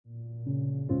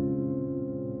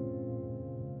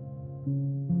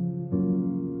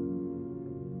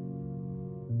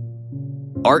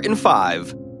Art in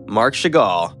 5. Marc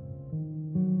Chagall.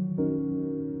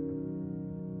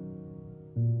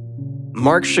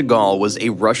 Marc Chagall was a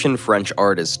Russian-French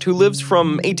artist who lives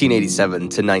from 1887 to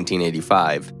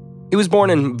 1985. He was born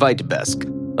in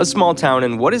Vitebsk, a small town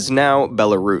in what is now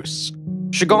Belarus.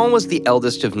 Chagall was the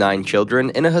eldest of 9 children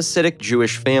in a Hasidic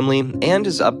Jewish family, and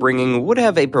his upbringing would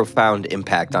have a profound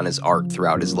impact on his art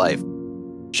throughout his life.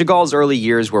 Chagall's early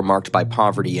years were marked by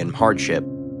poverty and hardship.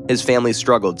 His family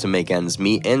struggled to make ends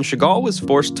meet, and Chagall was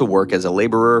forced to work as a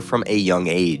laborer from a young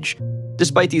age.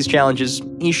 Despite these challenges,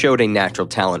 he showed a natural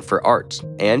talent for art,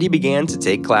 and he began to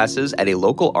take classes at a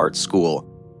local art school.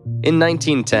 In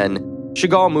 1910,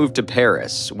 Chagall moved to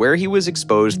Paris, where he was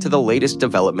exposed to the latest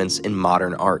developments in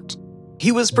modern art.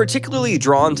 He was particularly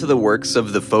drawn to the works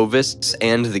of the Fauvists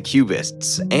and the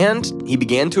Cubists, and he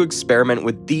began to experiment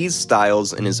with these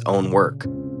styles in his own work.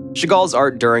 Chagall's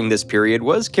art during this period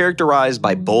was characterized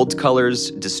by bold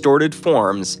colors, distorted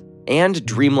forms, and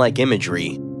dreamlike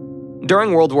imagery.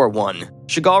 During World War I,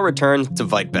 Chagall returned to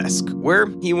Vitebsk, where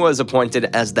he was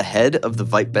appointed as the head of the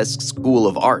Vitebsk School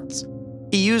of Arts.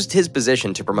 He used his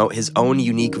position to promote his own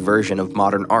unique version of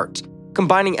modern art,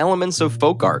 combining elements of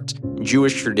folk art,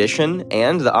 Jewish tradition,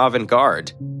 and the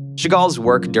avant-garde. Chagall's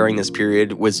work during this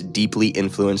period was deeply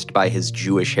influenced by his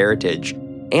Jewish heritage,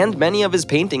 and many of his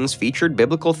paintings featured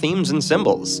biblical themes and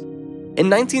symbols. In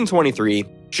 1923,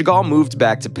 Chagall moved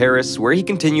back to Paris, where he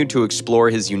continued to explore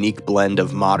his unique blend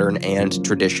of modern and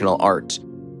traditional art.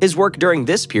 His work during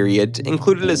this period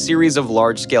included a series of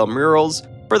large-scale murals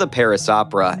for the Paris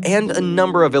Opera and a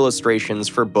number of illustrations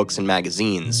for books and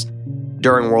magazines.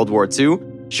 During World War II,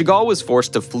 Chagall was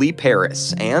forced to flee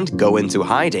Paris and go into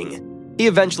hiding. He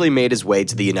eventually made his way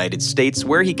to the United States,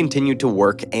 where he continued to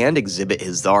work and exhibit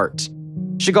his art.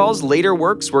 Chagall's later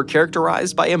works were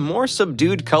characterized by a more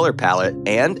subdued color palette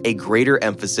and a greater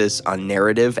emphasis on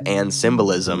narrative and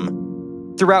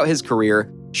symbolism. Throughout his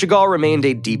career, Chagall remained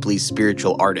a deeply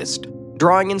spiritual artist,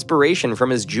 drawing inspiration from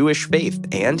his Jewish faith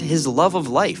and his love of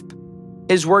life.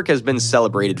 His work has been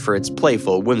celebrated for its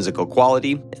playful, whimsical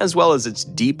quality, as well as its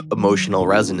deep emotional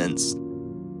resonance.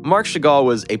 Marc Chagall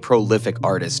was a prolific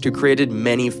artist who created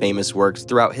many famous works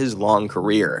throughout his long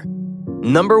career.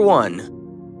 Number 1.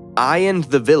 I and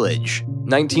the Village,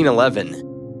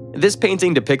 1911. This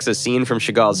painting depicts a scene from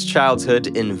Chagall's childhood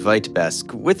in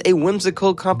Vitebsk with a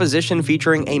whimsical composition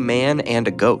featuring a man and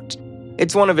a goat.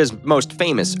 It's one of his most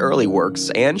famous early works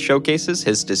and showcases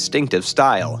his distinctive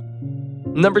style.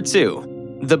 Number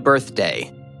 2. The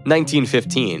Birthday,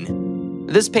 1915.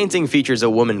 This painting features a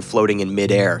woman floating in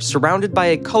midair, surrounded by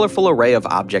a colorful array of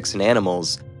objects and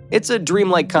animals. It's a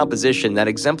dreamlike composition that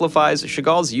exemplifies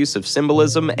Chagall's use of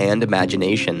symbolism and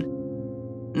imagination.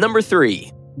 Number 3.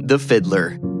 The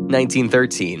Fiddler,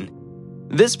 1913.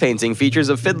 This painting features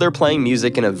a fiddler playing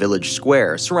music in a village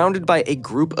square, surrounded by a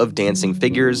group of dancing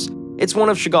figures. It's one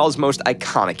of Chagall's most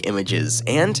iconic images,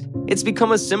 and it's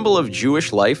become a symbol of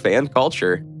Jewish life and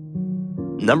culture.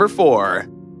 Number 4.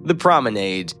 The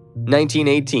Promenade,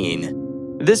 1918.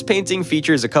 This painting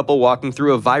features a couple walking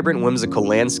through a vibrant, whimsical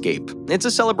landscape. It's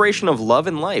a celebration of love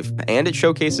and life, and it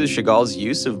showcases Chagall's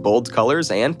use of bold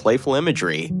colors and playful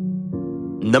imagery.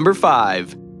 Number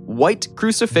 5. White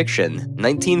Crucifixion,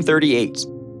 1938.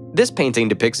 This painting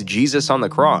depicts Jesus on the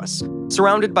cross,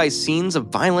 surrounded by scenes of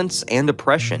violence and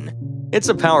oppression. It's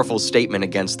a powerful statement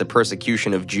against the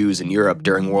persecution of Jews in Europe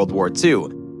during World War II,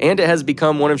 and it has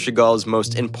become one of Chagall's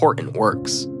most important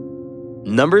works.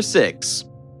 Number 6.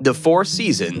 The Four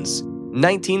Seasons,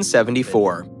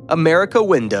 1974. America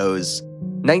Windows,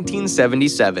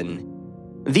 1977.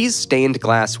 These stained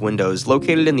glass windows,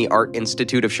 located in the Art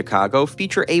Institute of Chicago,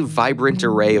 feature a vibrant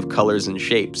array of colors and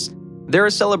shapes. They're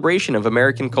a celebration of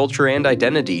American culture and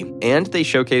identity, and they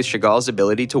showcase Chagall's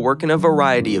ability to work in a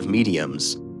variety of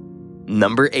mediums.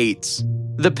 Number 8.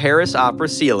 The Paris Opera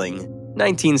Ceiling,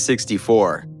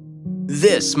 1964.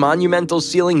 This monumental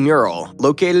ceiling mural,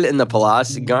 located in the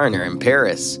Place Garnier in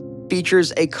Paris,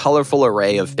 features a colorful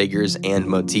array of figures and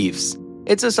motifs.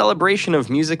 It's a celebration of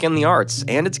music and the arts,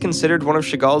 and it's considered one of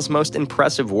Chagall's most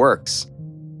impressive works.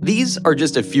 These are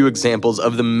just a few examples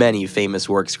of the many famous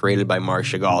works created by Marc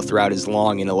Chagall throughout his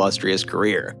long and illustrious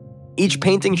career. Each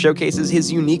painting showcases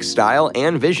his unique style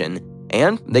and vision,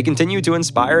 and they continue to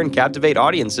inspire and captivate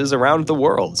audiences around the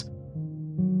world.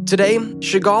 Today,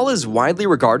 Chagall is widely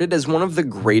regarded as one of the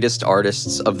greatest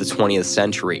artists of the 20th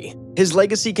century. His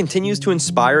legacy continues to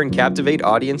inspire and captivate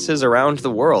audiences around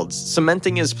the world,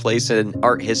 cementing his place in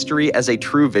art history as a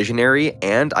true visionary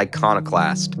and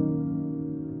iconoclast.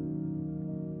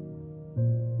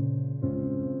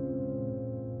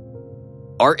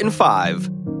 Art in 5.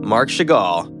 Marc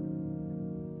Chagall.